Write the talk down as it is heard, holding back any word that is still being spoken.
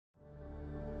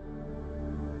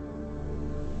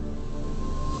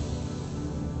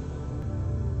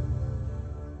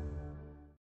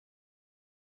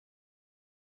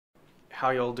how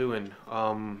y'all doing?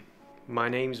 My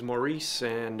name's Maurice,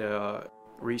 and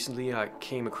recently I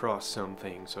came across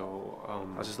something, so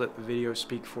I'll just let the video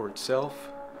speak for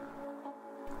itself.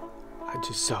 I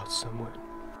just saw someone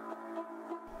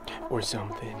or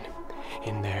something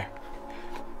in there,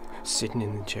 sitting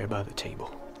in the chair by the table.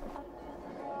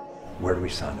 Where do we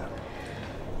sign up?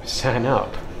 Sign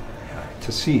up?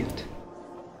 To see it.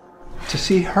 To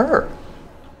see her.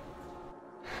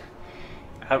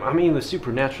 I mean, the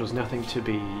supernatural is nothing to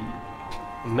be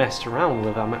messed around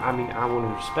with. I mean, I want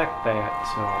to respect that,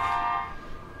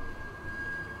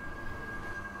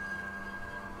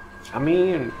 so... I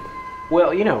mean,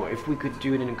 well, you know, if we could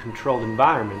do it in a controlled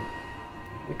environment,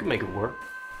 we could make it work.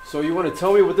 So you want to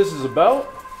tell me what this is about?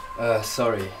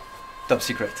 Sorry. Top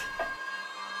secret.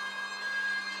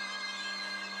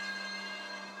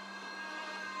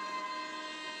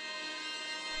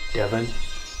 Devin,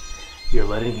 you're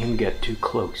letting him get too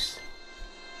close.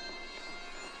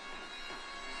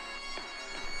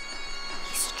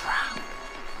 He's drowned.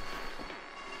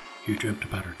 You dreamt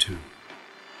about her too.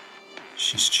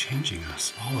 She's changing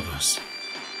us, all of us.